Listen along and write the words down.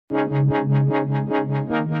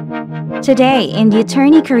Today, in the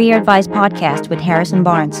Attorney Career Advice podcast with Harrison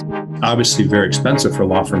Barnes. Obviously very expensive for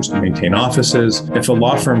law firms to maintain offices. If a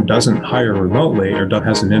law firm doesn't hire remotely or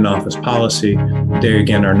has an in-office policy, they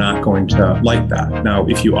again are not going to like that. Now,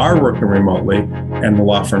 if you are working remotely and the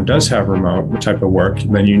law firm does have remote type of work,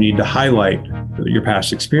 then you need to highlight your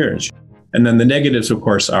past experience. And then the negatives, of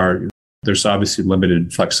course, are there's obviously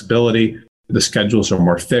limited flexibility. The schedules are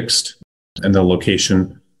more fixed and the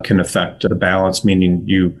location can affect the balance, meaning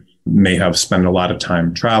you may have spent a lot of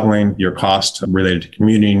time traveling, your costs related to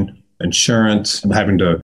commuting, insurance, having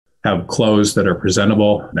to have clothes that are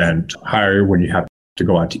presentable and higher when you have to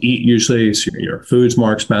go out to eat usually, so your food's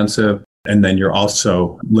more expensive. And then you're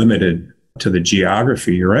also limited to the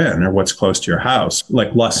geography you're in or what's close to your house.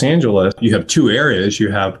 Like Los Angeles, you have two areas. You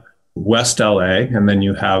have West LA, and then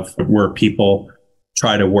you have where people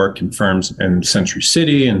try to work in firms in Century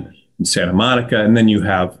City and in Santa Monica. And then you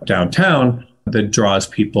have downtown that draws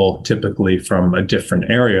people typically from a different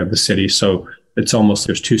area of the city. So it's almost,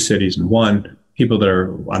 there's two cities in one. People that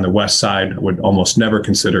are on the west side would almost never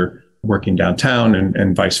consider working downtown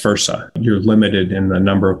and vice versa. You're limited in the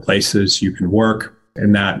number of places you can work,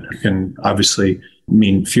 and that can obviously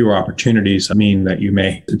mean fewer opportunities, mean that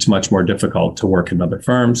it's much more difficult to work in other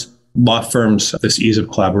firms. Law firms, this ease of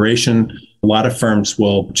collaboration, a lot of firms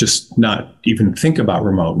will just not even think about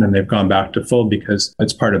remote, and they've gone back to full because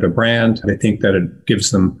it's part of the brand. They think that it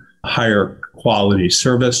gives them higher quality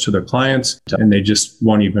service to their clients, and they just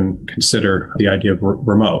won't even consider the idea of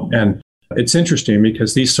remote. And it's interesting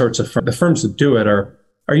because these sorts of the firms that do it are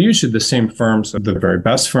usually the same firms, the very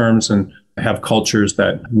best firms, and have cultures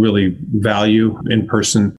that really value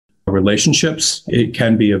in-person relationships. It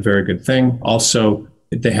can be a very good thing. Also,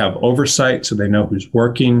 they have oversight, so they know who's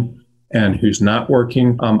working and who's not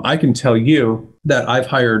working. I can tell you that I've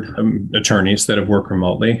hired attorneys that have worked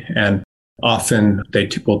remotely, and often they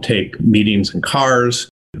will take meetings in cars.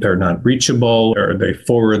 They're not reachable, or they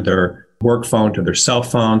forward their work phone to their cell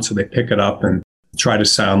phone, so they pick it up and try to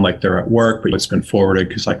sound like they're at work, but it's been forwarded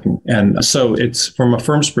because I can. And so it's from a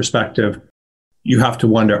firm's perspective, you have to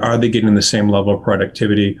wonder, are they getting the same level of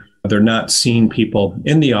productivity? They're not seeing people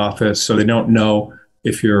in the office, so they don't know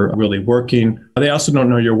if you're really working. They also don't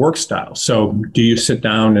know your work style. So do you sit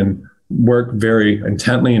down and work very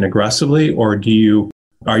intently and aggressively, or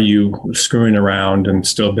are you screwing around and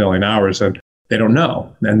still billing hours? And they don't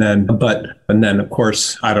know. And then of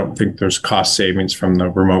course, I don't think there's cost savings from the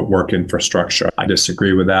remote work infrastructure. I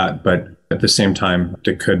disagree with that, but at the same time,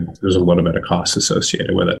 there's a little bit of cost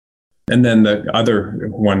associated with it. And then the other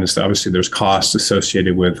one is obviously there's costs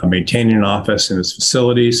associated with maintaining an office and its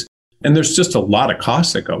facilities. And there's just a lot of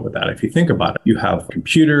costs that go with that. If you think about it, you have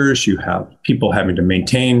computers, you have people having to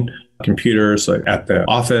maintain computers at the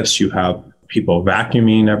office, you have people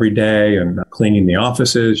vacuuming every day and cleaning the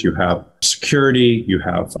offices, you have security, you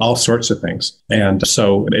have all sorts of things. And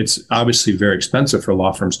so it's obviously very expensive for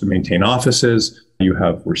law firms to maintain offices. You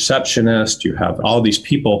have receptionists, you have all these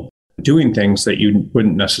people doing things that you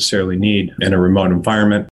wouldn't necessarily need in a remote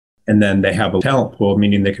environment. And then they have a talent pool,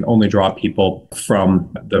 meaning they can only draw people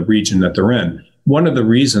from the region that they're in. One of the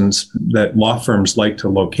reasons that law firms like to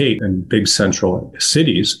locate in big central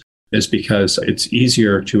cities is because it's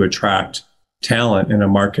easier to attract talent in a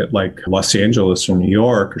market like Los Angeles or New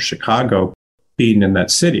York or Chicago, being in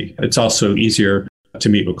that city. It's also easier to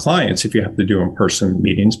meet with clients if you have to do in-person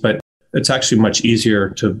meetings, but it's actually much easier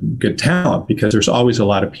to get talent because there's always a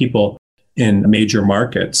lot of people in major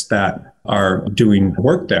markets that are doing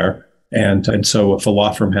work there. And so if a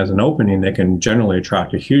law firm has an opening, they can generally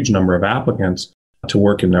attract a huge number of applicants to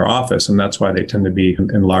work in their office. And that's why they tend to be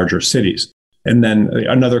in larger cities. And then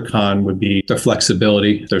another con would be the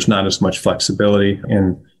flexibility. There's not as much flexibility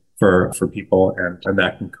for people, and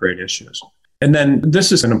that can create issues. And then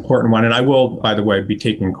this is an important one. And I will, by the way, be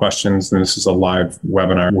taking questions. And this is a live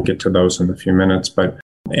webinar. We'll get to those in a few minutes. But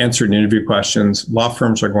answering interview questions, law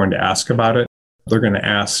firms are going to ask about it. They're going to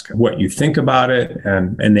ask what you think about it.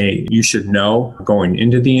 And you should know going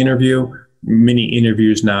into the interview. Many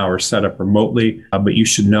interviews now are set up remotely, but you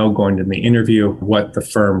should know going to the interview what the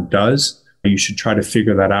firm does. You should try to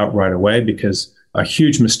figure that out right away, because a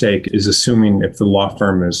huge mistake is assuming if the law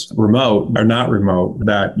firm is remote or not remote,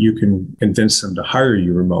 that you can convince them to hire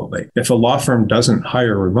you remotely. If a law firm doesn't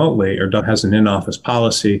hire remotely or has an in-office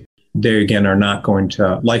policy, they again are not going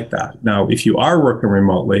to like that. Now, if you are working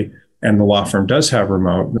remotely and the law firm does have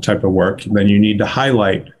remote type of work, then you need to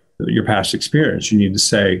highlight your past experience. You need to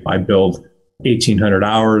say, I billed 1,800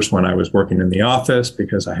 hours when I was working in the office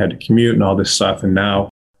because I had to commute and all this stuff. And now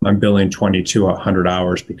I'm billing 20 to 100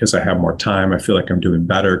 hours because I have more time. I feel like I'm doing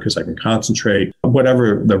better because I can concentrate.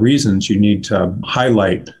 Whatever the reasons, you need to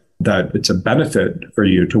highlight that it's a benefit for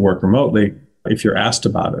you to work remotely if you're asked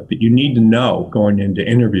about it. But you need to know going into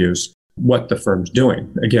interviews what the firm's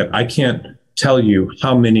doing. Again, I can't tell you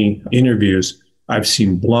how many interviews I've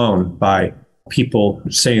seen blown by people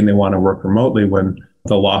saying they want to work remotely when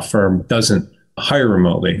the law firm doesn't hire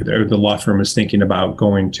remotely. The law firm is thinking about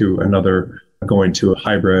going to a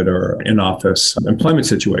hybrid or in-office employment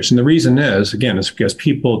situation. The reason is because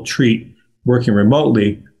people treat working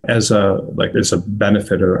remotely as a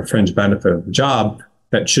benefit or a fringe benefit of the job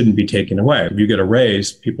that shouldn't be taken away. If you get a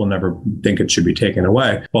raise, people never think it should be taken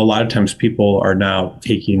away. Well, a lot of times people are now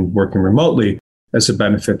taking working remotely as a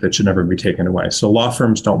benefit that should never be taken away. So law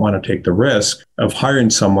firms don't want to take the risk of hiring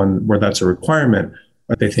someone where that's a requirement,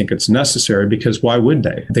 but they think it's necessary, because why would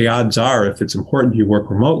they? The odds are, if it's important you work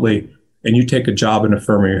remotely and you take a job in a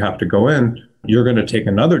firm where you have to go in, you're going to take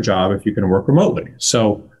another job if you can work remotely.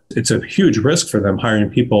 So it's a huge risk for them hiring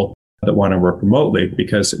people that want to work remotely,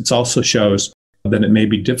 because it also shows that it may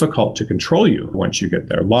be difficult to control you once you get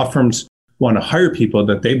there. Law firms want to hire people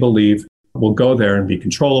that they believe will go there and be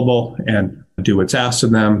controllable and do what's asked of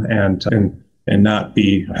them and not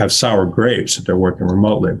have sour grapes if they're working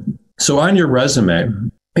remotely. So on your resume,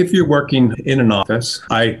 if you're working in an office,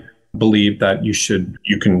 I believe that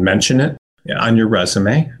you can mention it on your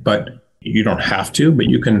resume, but you don't have to, but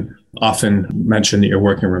you can often mention that you're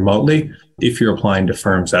working remotely if you're applying to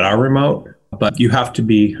firms that are remote. But you have to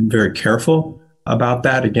be very careful about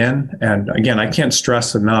that again. And again, I can't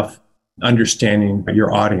stress enough understanding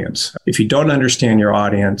your audience. If you don't understand your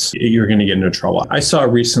audience, you're going to get into trouble. I saw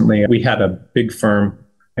recently, we had a big firm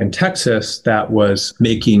in Texas that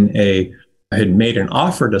had made an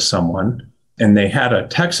offer to someone, and they had a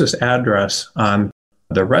Texas address on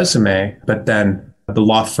the resume, but then the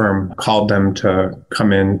law firm called them to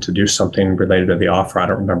come in to do something related to the offer. I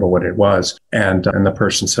don't remember what it was. And the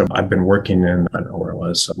person said, I've been working in, I don't know where it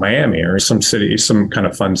was, Miami or some city, some kind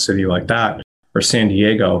of fun city like that, or San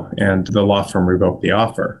Diego. And the law firm revoked the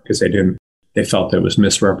offer because they felt it was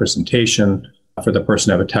misrepresentation for the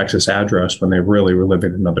person to have a Texas address when they really were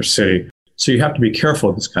living in another city. So you have to be careful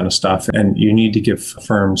of this kind of stuff. And you need to give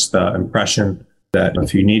firms the impression that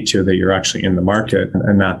if you need to, that you're actually in the market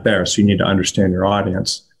and not there. So you need to understand your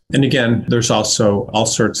audience. And again, there's also all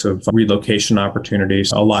sorts of relocation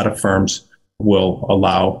opportunities. A lot of firms will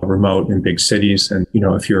allow remote in big cities. And,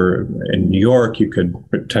 if you're in New York, you could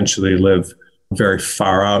potentially live very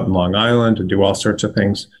far out in Long Island and do all sorts of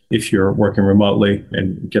things if you're working remotely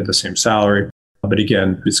and get the same salary. But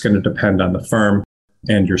again, it's going to depend on the firm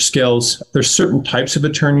and your skills. There's certain types of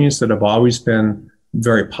attorneys that have always been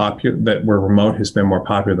very popular, that where remote has been more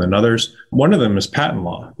popular than others. One of them is patent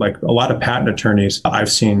law. Like a lot of patent attorneys I've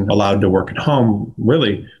seen allowed to work at home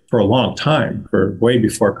really for a long time, for way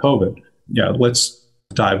before COVID. Yeah, let's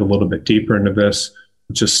dive a little bit deeper into this.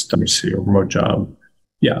 Let me see, a remote job.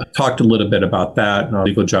 Yeah, talked a little bit about that,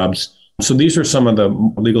 legal jobs. So these are some of the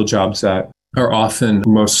legal jobs that are often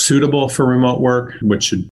most suitable for remote work, which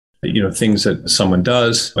should, things that someone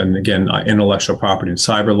does. And again, intellectual property and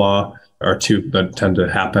cyber law are two that tend to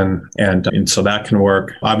happen. And so that can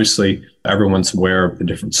work. Obviously, everyone's aware of the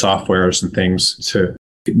different softwares and things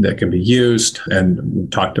that can be used. And we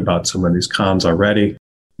talked about some of these cons already.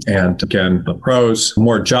 And again, the pros,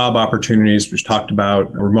 more job opportunities, which talked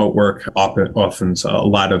about remote work, often a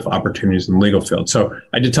lot of opportunities in the legal field. So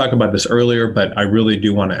I did talk about this earlier, but I really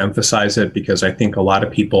do want to emphasize it because I think a lot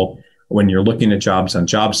of people, when you're looking at jobs on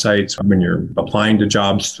job sites, when you're applying to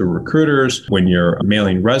jobs through recruiters, when you're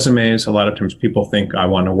mailing resumes, a lot of times people think, I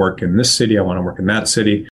want to work in this city, I want to work in that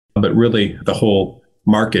city. But really, the whole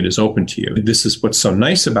market is open to you. This is what's so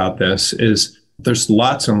nice about this is there's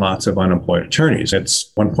lots and lots of unemployed attorneys.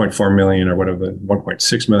 It's 1.4 million or whatever,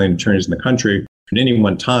 1.6 million attorneys in the country. At any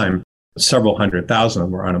one time, several 100,000 of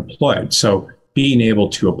them are unemployed. So being able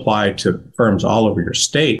to apply to firms all over your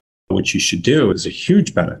state, which you should do, is a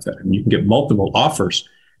huge benefit. And you can get multiple offers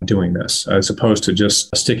doing this as opposed to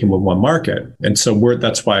just sticking with one market. And so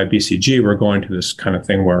that's why at BCG, we're going to this kind of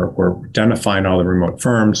thing where we're identifying all the remote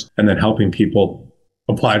firms and then helping people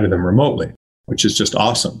apply to them remotely, which is just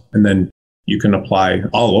awesome. And then you can apply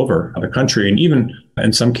all over the country. And even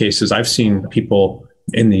in some cases, I've seen people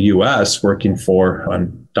in the US working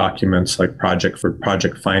on documents like project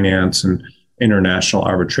finance and international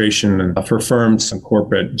arbitration and for firms and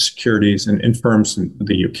corporate securities and firms in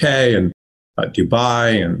the UK and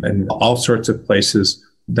Dubai and all sorts of places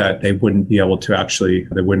that they wouldn't be able to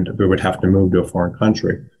they would have to move to a foreign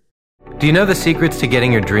country. Do you know the secrets to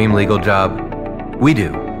getting your dream legal job? We do.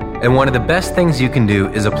 And one of the best things you can do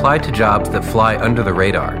is apply to jobs that fly under the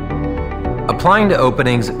radar. Applying to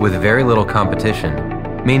openings with very little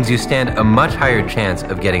competition means you stand a much higher chance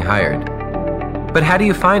of getting hired. But how do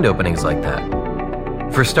you find openings like that?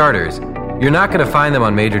 For starters, you're not going to find them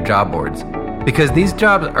on major job boards, because these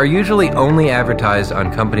jobs are usually only advertised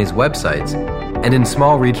on companies' websites and in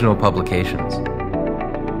small regional publications.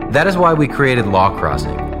 That is why we created Law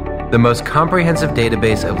Crossing, the most comprehensive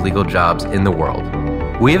database of legal jobs in the world.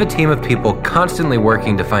 We have a team of people constantly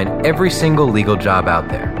working to find every single legal job out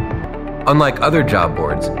there. Unlike other job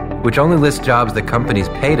boards, which only list jobs that companies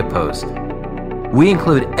pay to post, we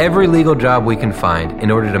include every legal job we can find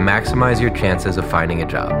in order to maximize your chances of finding a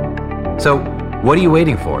job. So, what are you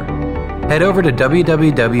waiting for? Head over to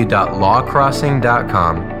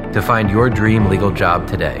www.lawcrossing.com to find your dream legal job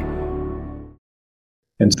today.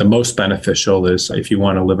 And the most beneficial is if you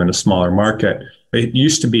want to live in a smaller market. It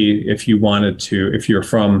used to be if you're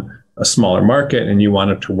from a smaller market and you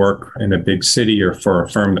wanted to work in a big city or for a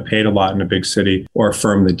firm that paid a lot in a big city or a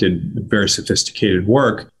firm that did very sophisticated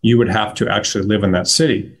work, you would have to actually live in that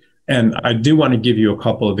city. And I do want to give you a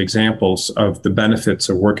couple of examples of the benefits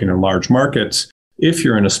of working in large markets if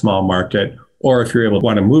you're in a small market or if you're able to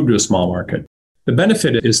want to move to a small market. The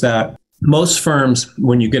benefit is that most firms,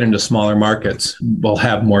 when you get into smaller markets, will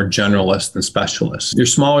have more generalists than specialists. Your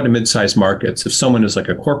smaller to mid-sized markets, if someone is like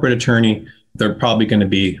a corporate attorney, they're probably going to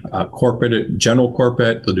be general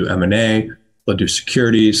corporate. They'll do M&A, they'll do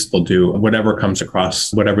securities, they'll do whatever comes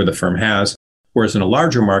across, whatever the firm has. Whereas in a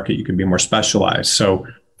larger market, you can be more specialized. So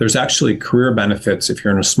there's actually career benefits if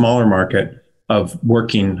you're in a smaller market of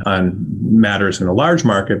working on matters in a large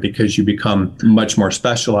market because you become much more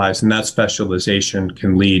specialized, and that specialization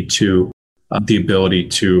can lead to the ability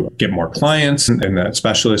to get more clients and that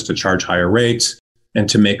specialist to charge higher rates and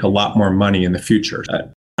to make a lot more money in the future.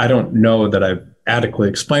 I don't know that I've adequately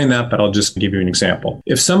explained that, but I'll just give you an example.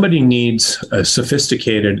 If somebody needs a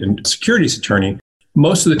sophisticated securities attorney,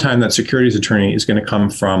 most of the time that securities attorney is going to come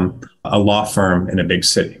from a law firm in a big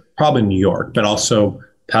city, probably New York, but also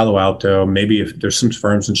Palo Alto, maybe if there's some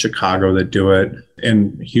firms in Chicago that do it,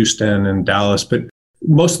 in Houston and Dallas, but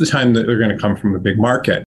most of the time they're going to come from a big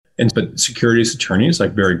market. But securities attorneys,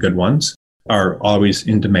 like very good ones, are always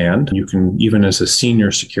in demand. You can, even as a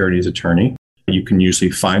senior securities attorney, you can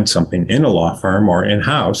usually find something in a law firm or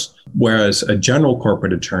in-house, whereas a general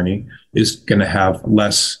corporate attorney is going to have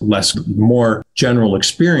more general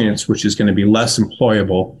experience, which is going to be less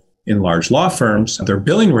employable in large law firms. Their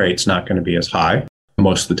billing rate's not going to be as high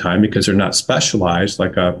most of the time because they're not specialized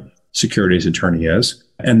like a securities attorney is.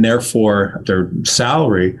 And therefore, their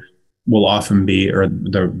salary will often be, or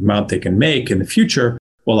the amount they can make in the future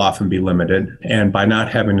will often be limited. And by not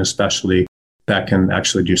having a specialty, that can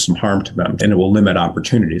actually do some harm to them. And it will limit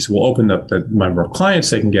opportunities. It will open up the number of clients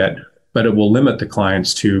they can get, but it will limit the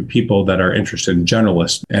clients to people that are interested in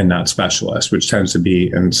generalists and not specialists, which tends to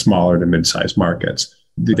be in smaller to mid-sized markets.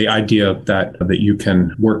 The idea that you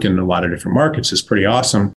can work in a lot of different markets is pretty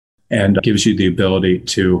awesome and gives you the ability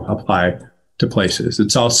to apply to places.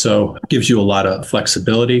 It's also gives you a lot of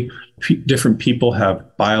flexibility. Different people have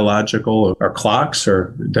biological or clocks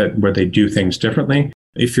or that where they do things differently.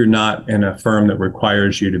 If you're not in a firm that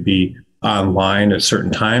requires you to be online at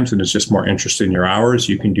certain times and is just more interested in your hours,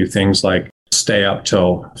 you can do things like stay up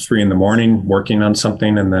till 3 a.m. working on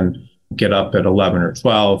something and then get up at 11 or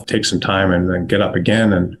 12, take some time and then get up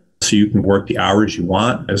again. And so you can work the hours you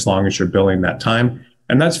want as long as you're billing that time.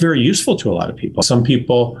 And that's very useful to a lot of people. Some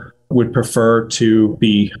people would prefer to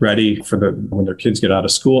be ready for when their kids get out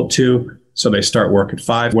of school at 2, so they start work at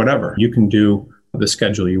 5, whatever. You can do the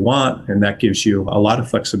schedule you want, and that gives you a lot of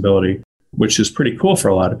flexibility, which is pretty cool for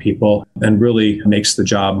a lot of people and really makes the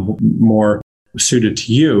job more suited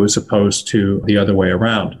to you as opposed to the other way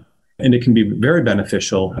around. And it can be very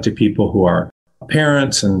beneficial to people who are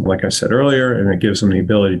parents, and like I said earlier, and it gives them the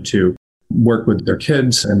ability to work with their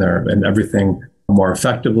kids and everything more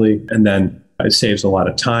effectively. And then it saves a lot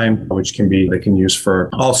of time, which they can use for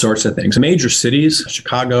all sorts of things. Major cities,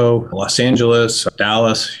 Chicago, Los Angeles,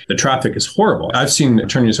 Dallas, the traffic is horrible. I've seen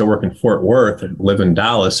attorneys that work in Fort Worth and live in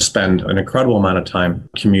Dallas spend an incredible amount of time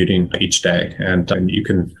commuting each day. And you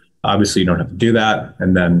can, obviously you don't have to do that.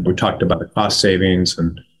 And then we talked about the cost savings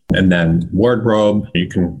and then wardrobe. You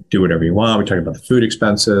can do whatever you want. We talked about the food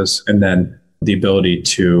expenses and then the ability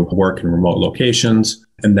to work in remote locations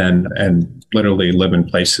and literally live in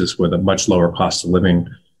places with a much lower cost of living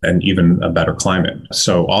and even a better climate.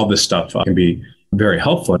 So all this stuff can be very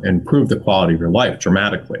helpful and improve the quality of your life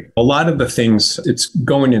dramatically. A lot of the things, it's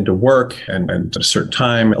going into work and at a certain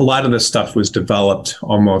time. A lot of this stuff was developed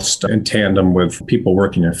almost in tandem with people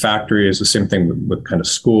working in factories. The same thing with kind of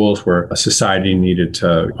schools, where a society needed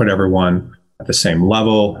to put everyone at the same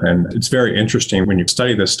level. And it's very interesting when you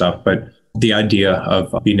study this stuff, but the idea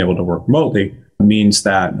of being able to work remotely means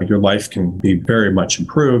that your life can be very much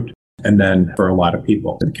improved. And then for a lot of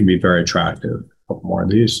people, it can be very attractive. More of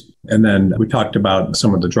these. And then we talked about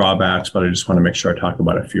some of the drawbacks, but I just want to make sure I talk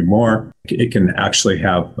about a few more. It can actually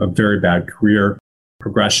have a very bad career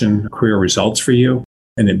progression, career results for you.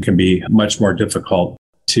 And it can be much more difficult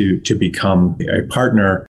to become a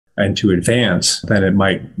partner and to advance than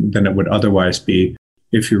it would otherwise be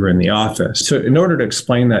if you were in the office. So in order to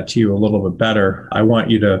explain that to you a little bit better, I want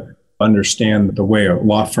you to understand the way a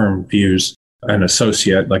law firm views an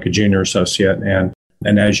associate, like a junior associate,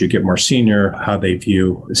 and as you get more senior, how they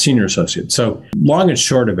view a senior associate. So long and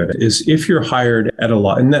short of it is, if you're hired at a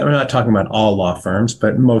law, and we're not talking about all law firms,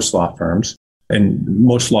 but most law firms and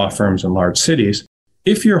most law firms in large cities,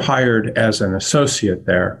 if you're hired as an associate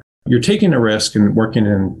there, you're taking a risk in working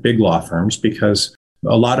in big law firms, because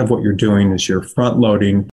a lot of what you're doing is you're front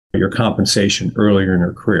loading your compensation earlier in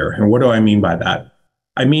your career. And what do I mean by that?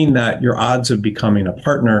 I mean that your odds of becoming a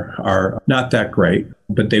partner are not that great,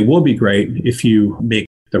 but they will be great if you make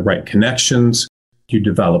the right connections, you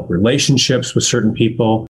develop relationships with certain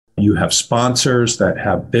people, you have sponsors that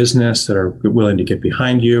have business that are willing to get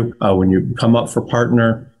behind you when you come up for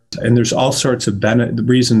partner. And there's all sorts of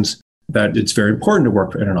reasons that it's very important to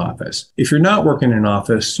work in an office. If you're not working in an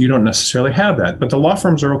office, you don't necessarily have that, but the law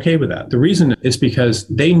firms are okay with that. The reason is because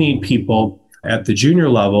they need people at the junior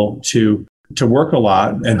level to work a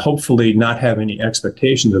lot and hopefully not have any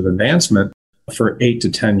expectations of advancement for 8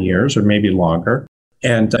 to 10 years or maybe longer.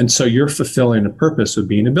 And so you're fulfilling the purpose of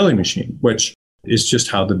being a billing machine, which is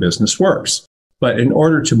just how the business works. But in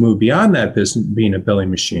order to move beyond that business, being a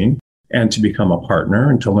billing machine, and to become a partner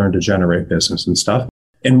and to learn to generate business and stuff,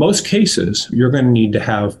 in most cases, you're going to need to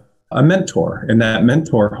have a mentor. And that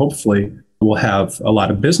mentor hopefully will have a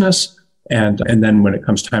lot of business. And then when it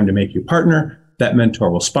comes time to make you partner, that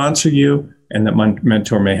mentor will sponsor you. And that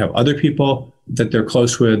mentor may have other people that they're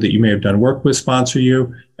close with that you may have done work with sponsor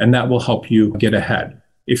you, and that will help you get ahead.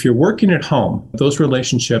 If you're working at home, those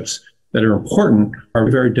relationships that are important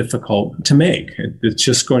are very difficult to make. It's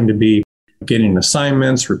just going to be getting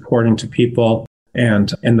assignments, reporting to people,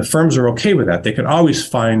 and the firms are okay with that. They can always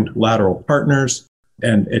find lateral partners,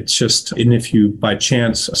 and if you by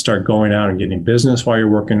chance start going out and getting business while you're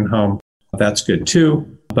working at home, that's good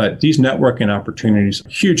too. But these networking opportunities are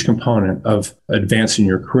a huge component of advancing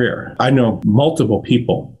your career. I know multiple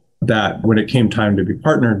people that when it came time to be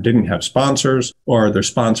partnered, didn't have sponsors, or their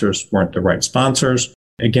sponsors weren't the right sponsors.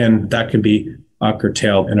 Again, that could be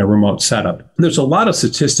curtailed in a remote setup. There's a lot of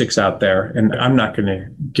statistics out there, and I'm not going to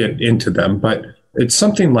get into them, but it's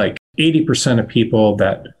something like 80% of people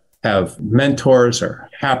that have mentors are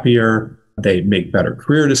happier. They make better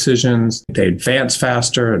career decisions. They advance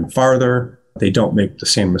faster and farther. They don't make the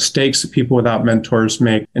same mistakes that people without mentors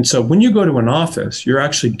make. And so when you go to an office, you're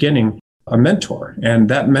actually getting a mentor. And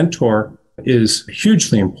that mentor is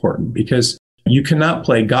hugely important, because you cannot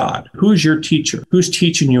play God. Who's your teacher? Who's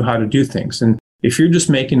teaching you how to do things? And if you're just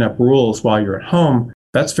making up rules while you're at home,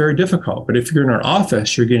 that's very difficult. But if you're in an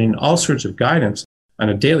office, you're getting all sorts of guidance on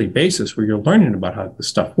a daily basis where you're learning about how this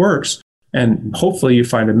stuff works. And hopefully you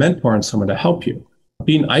find a mentor and someone to help you.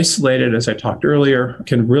 Being isolated, as I talked earlier,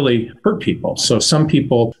 can really hurt people. So some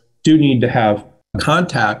people do need to have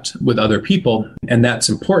contact with other people, and that's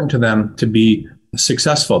important to them to be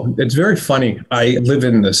successful. It's very funny. I live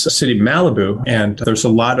in this city, Malibu, and there's a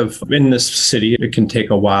lot in this city, it can take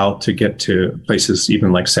a while to get to places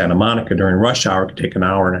even like Santa Monica during rush hour. It can take an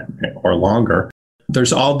hour or longer.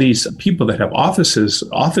 There's all these people that have office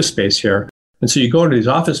space here. And so you go into these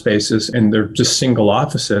office spaces and they're just single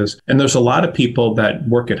offices. And there's a lot of people that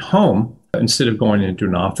work at home instead of going into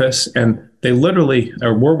an office. And they literally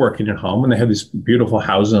were working at home, and they have these beautiful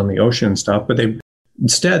houses on the ocean and stuff. But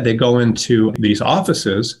instead they go into these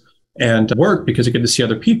offices and work because they get to see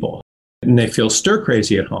other people. And they feel stir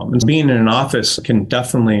crazy at home. And being in an office can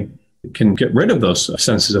get rid of those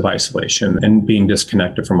senses of isolation and being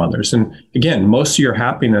disconnected from others. And again, most of your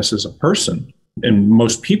happiness as a person and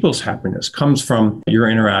most people's happiness comes from your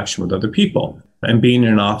interaction with other people. And being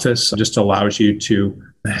in an office just allows you to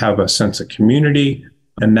have a sense of community,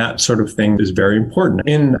 and that sort of thing is very important.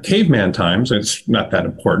 In caveman times, it's not that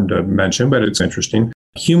important to mention, but it's interesting.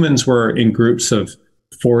 Humans were in groups of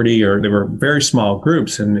 40, or they were very small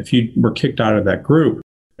groups. And if you were kicked out of that group,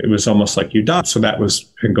 it was almost like you died. So that was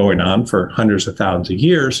been going on for hundreds of thousands of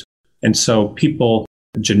years. And so people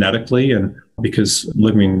genetically, and because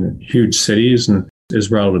living in huge cities and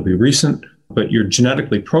is relatively recent, but you're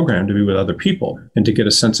genetically programmed to be with other people and to get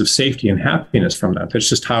a sense of safety and happiness from that. That's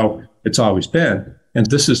just how it's always been. And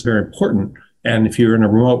this is very important. And if you're in a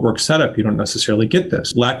remote work setup, you don't necessarily get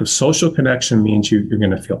this. Lack of social connection means you're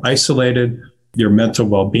going to feel isolated. Your mental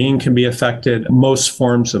well-being can be affected. Most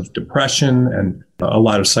forms of depression and a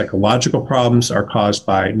lot of psychological problems are caused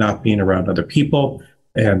by not being around other people,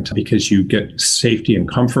 and because you get safety and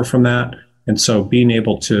comfort from that. And so being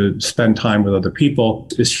able to spend time with other people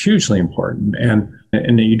is hugely important.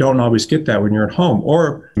 And you don't always get that when you're at home,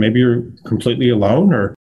 or maybe you're completely alone,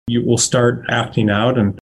 or you will start acting out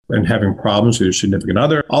and having problems with your significant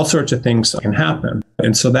other. All sorts of things can happen.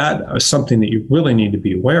 And so that is something that you really need to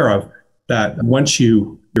be aware of, that once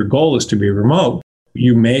your goal is to be remote,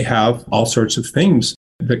 you may have all sorts of things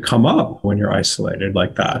that come up when you're isolated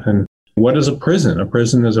like that. And what is a prison? A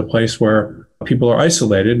prison is a place where people are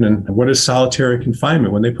isolated. And what is solitary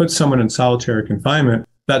confinement? When they put someone in solitary confinement,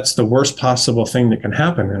 that's the worst possible thing that can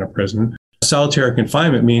happen in a prison. Solitary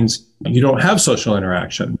confinement means you don't have social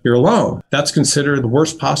interaction. You're alone. That's considered the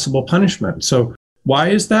worst possible punishment. So why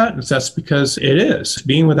is that? That's because it is.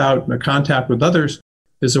 Being without contact with others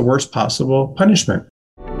is the worst possible punishment.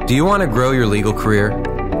 Do you want to grow your legal career?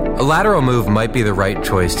 A lateral move might be the right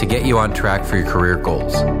choice to get you on track for your career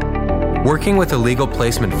goals. Working with a legal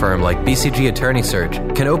placement firm like BCG Attorney Search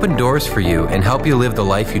can open doors for you and help you live the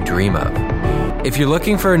life you dream of. If you're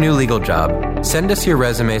looking for a new legal job, send us your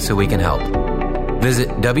resume so we can help. Visit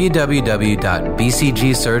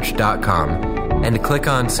www.bcgsearch.com and click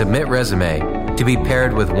on Submit Resume to be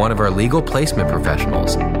paired with one of our legal placement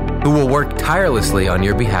professionals who will work tirelessly on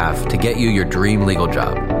your behalf to get you your dream legal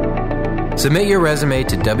job. Submit your resume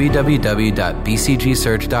to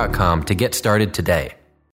www.bcgsearch.com to get started today.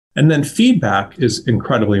 And then feedback is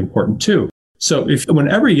incredibly important too. So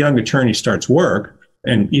when every young attorney starts work,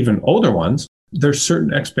 and even older ones, there's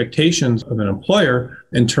certain expectations of an employer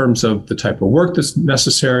in terms of the type of work that's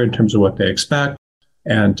necessary, in terms of what they expect.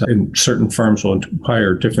 And certain firms will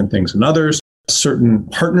require different things than others. Certain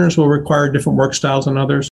partners will require different work styles than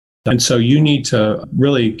others. And so you need to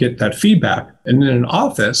really get that feedback. And in an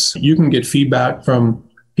office, you can get feedback from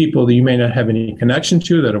people that you may not have any connection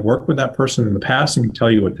to that have worked with that person in the past and can tell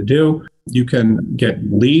you what to do. You can get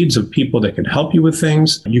leads of people that can help you with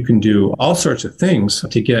things. You can do all sorts of things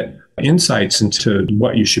to get insights into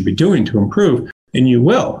what you should be doing to improve. And you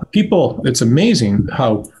will. It's amazing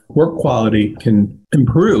how work quality can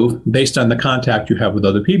improve based on the contact you have with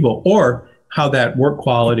other people, or how that work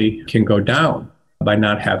quality can go down by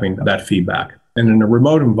not having that feedback. And in a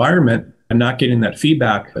remote environment, and not getting that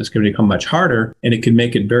feedback is going to become much harder, and it can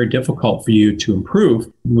make it very difficult for you to improve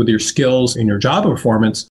with your skills and your job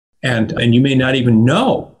performance. And you may not even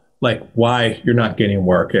know why you're not getting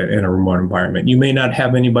work in a remote environment. You may not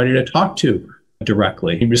have anybody to talk to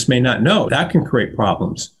directly. You just may not know. That can create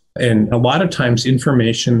problems. And a lot of times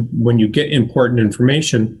information, when you get important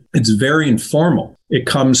information, it's very informal. It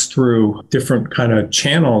comes through different kind of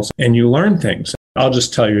channels and you learn things. I'll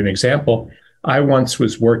just tell you an example. I once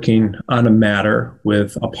was working on a matter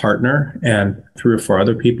with a partner and 3 or 4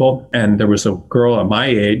 other people. And there was a girl at my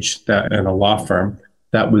age that in a law firm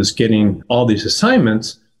that was getting all these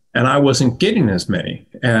assignments, and I wasn't getting as many.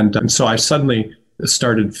 And so I suddenly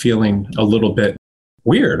started feeling a little bit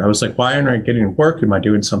weird. I was like, why aren't I getting work? Am I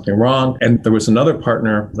doing something wrong? And there was another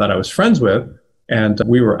partner that I was friends with, and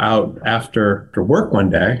we were out after work one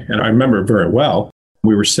day, and I remember very well.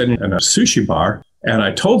 We were sitting in a sushi bar, and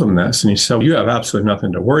I told him this, and he said, you have absolutely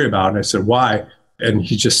nothing to worry about. And I said, why? And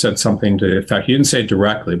he just said something to the effect, he didn't say it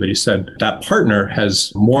directly, but he said, that partner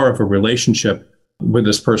has more of a relationship with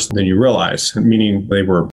this person than you realize, meaning they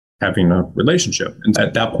were having a relationship. And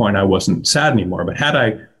at that point, I wasn't sad anymore. But had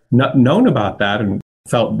I not known about that and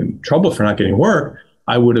felt in trouble for not getting work,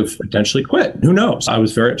 I would have potentially quit. Who knows? I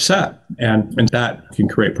was very upset. And that can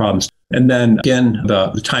create problems. And then again,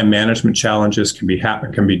 the time management challenges can be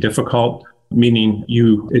difficult, meaning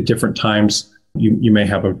you at different times, you may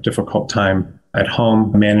have a difficult time at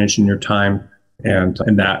home managing your time. And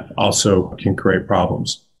that also can create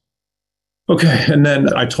problems. Okay, and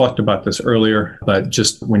then I talked about this earlier, but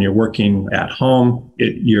just when you're working at home,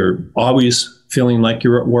 you're always feeling like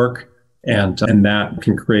you're at work, and that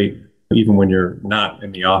can create, even when you're not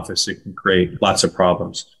in the office, it can create lots of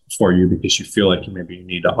problems for you because you feel like you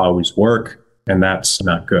need to always work, and that's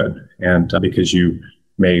not good. And because you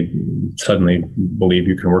may suddenly believe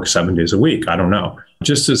you can work 7 days a week, I don't know.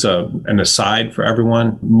 Just as an aside for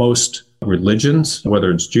everyone, most religions,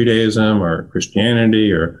 whether it's Judaism or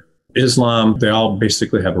Christianity or Islam, they all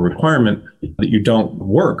basically have a requirement that you don't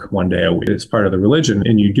work one day a week. It's part of the religion,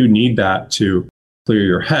 and you do need that to clear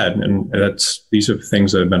your head. And these are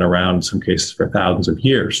things that have been around in some cases for thousands of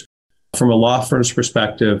years. From a law firm's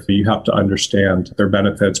perspective, you have to understand their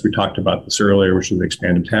benefits. We talked about this earlier, which is the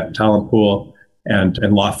expanded talent pool, and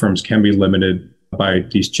law firms can be limited by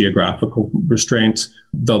these geographical restraints.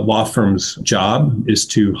 The law firm's job is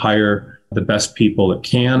to hire the best people it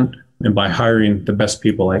can. And by hiring the best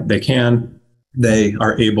people they can, they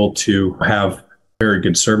are able to have very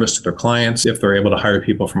good service to their clients. If they're able to hire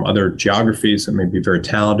people from other geographies that may be very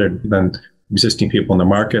talented than existing people in the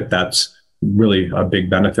market, that's really a big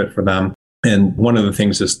benefit for them. And one of the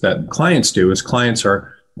things that clients do is clients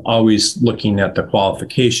are always looking at the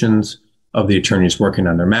qualifications of the attorneys working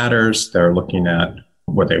on their matters. They're looking at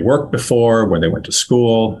where they worked before, where they went to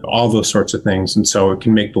school, all those sorts of things. And so it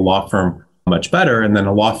can make the law firm much better. And then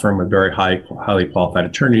a law firm with very highly qualified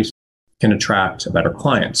attorneys can attract better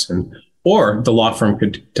clients. Or the law firm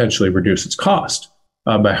could potentially reduce its cost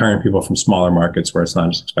by hiring people from smaller markets where it's not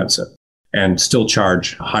as expensive and still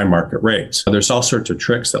charge high market rates. There's all sorts of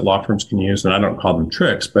tricks that law firms can use, and I don't call them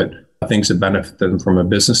tricks, but things that benefit them from a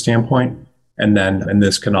business standpoint. And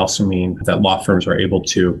this can also mean that law firms are able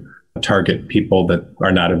to target people that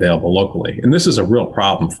are not available locally. And this is a real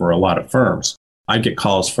problem for a lot of firms. I get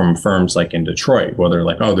calls from firms like in Detroit where they're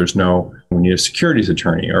like, we need a securities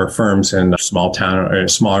attorney, or firms in a small town or a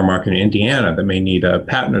smaller market in Indiana that may need a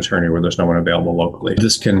patent attorney where there's no one available locally.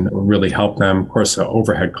 This can really help them. Of course, the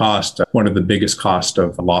overhead cost, one of the biggest costs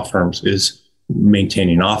of law firms is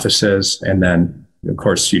maintaining offices. And then, of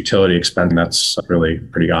course, utility expense, that's really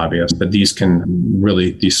pretty obvious. But these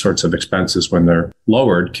sorts of expenses, when they're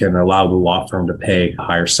lowered, can allow the law firm to pay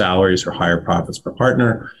higher salaries or higher profits per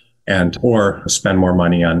partner, or spend more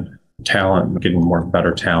money on talent, getting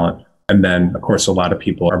better talent. And then, of course, a lot of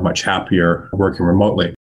people are much happier working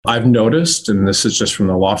remotely. I've noticed, and this is just from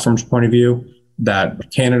the law firm's point of view,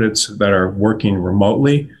 that candidates that are working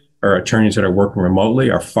remotely or attorneys that are working remotely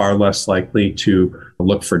are far less likely to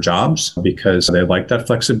look for jobs because they like that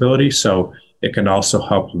flexibility. So it can also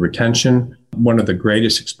help with retention. One of the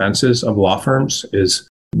greatest expenses of law firms is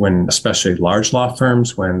when, especially large law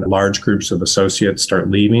firms, when large groups of associates start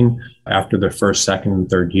leaving after their first, second, and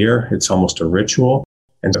third year, it's almost a ritual.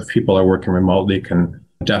 And if people are working remotely, can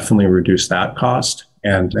definitely reduce that cost.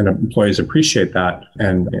 And employees appreciate that,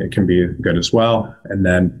 and it can be good as well. And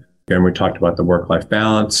then again, we talked about the work-life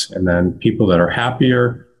balance. And then people that are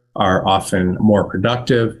happier are often more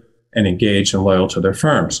productive and engaged and loyal to their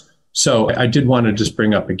firms. So I did want to just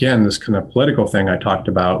bring up again this kind of political thing I talked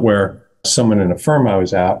about, where someone in a firm I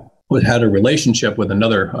was at had a relationship with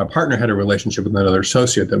a partner had a relationship with another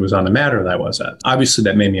associate that was on the matter that I was at. Obviously,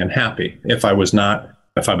 that made me unhappy. If I was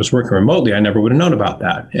working remotely, I never would have known about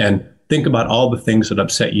that. And think about all the things that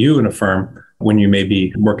upset you in a firm when you may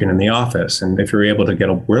be working in the office. And if you're able to get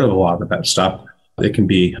rid of a lot of that stuff, it can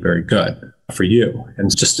be very good for you.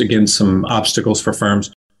 And just again, some obstacles for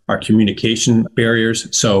firms are communication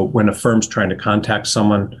barriers. So when a firm's trying to contact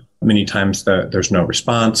someone, many times there's no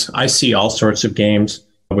response. I see all sorts of games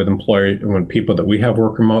with people that we have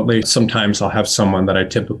work remotely. Sometimes I'll have someone that I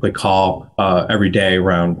typically call every day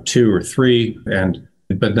around 2 or 3.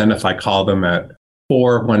 But then if I call them at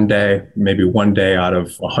 4 one day, maybe one day out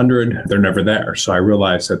of 100, they're never there. So I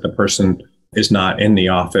realize that the person is not in the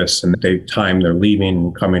office, and they time they're leaving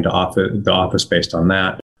and coming to the office based on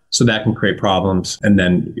that. So that can create problems. And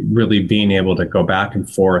then really being able to go back and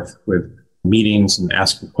forth with meetings and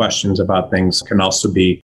asking questions about things can also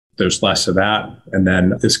there's less of that. And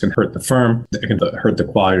then this can hurt the firm. It can hurt the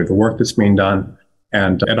quality of the work that's being done.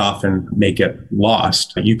 And it often may get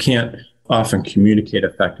lost. You can't often communicate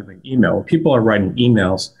effectively in email. When people are writing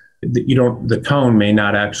emails, the tone may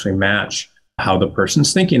not actually match how the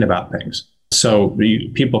person's thinking about things. So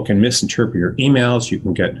people can misinterpret your emails.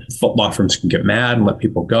 Law firms can get mad and let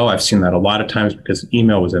people go. I've seen that a lot of times because the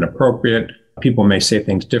email was inappropriate. People may say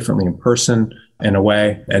things differently in person in a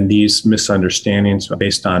way, and these misunderstandings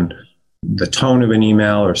based on the tone of an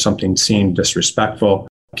email or something seemed disrespectful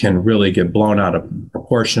can really get blown out of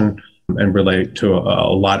proportion and relate to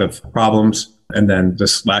a lot of problems. And then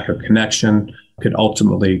this lack of connection could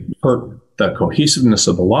ultimately hurt the cohesiveness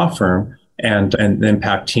of the law firm and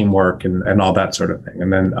impact teamwork and all that sort of thing.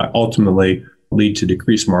 And then ultimately lead to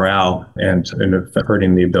decreased morale and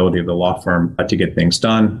hurting the ability of the law firm to get things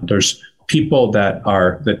done. There's people that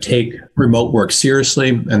take remote work seriously,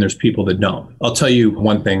 and there's people that don't. I'll tell you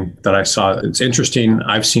one thing that I saw. It's interesting.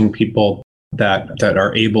 I've seen people that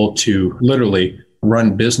are able to literally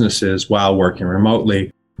run businesses while working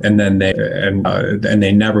remotely. and then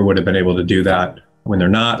they never would have been able to do that when they're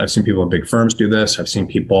not. I've seen people in big firms do this.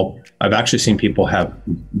 I've actually seen people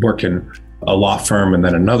work in a law firm and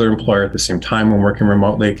then another employer at the same time when working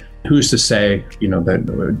remotely. Who's to say,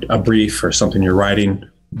 that a brief or something you're writing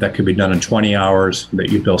that could be done in 20 hours that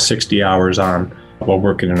you bill 60 hours on while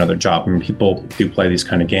working another job? I mean, people do play these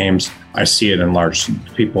kind of games. I see it in large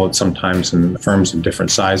people, sometimes in firms of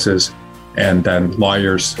different sizes. And then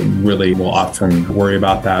lawyers really will often worry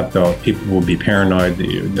about that, though people will be paranoid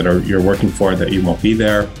that you're working for, that you won't be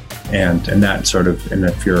there. And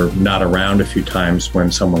if you're not around a few times when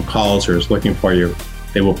someone calls or is looking for you,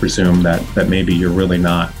 they will presume that maybe you're really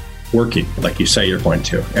not working like you say you're going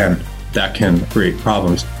to. And that can create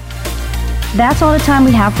problems. That's all the time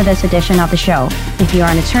we have for this edition of the show. If you're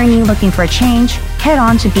an attorney looking for a change, head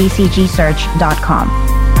on to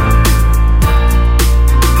bcgsearch.com.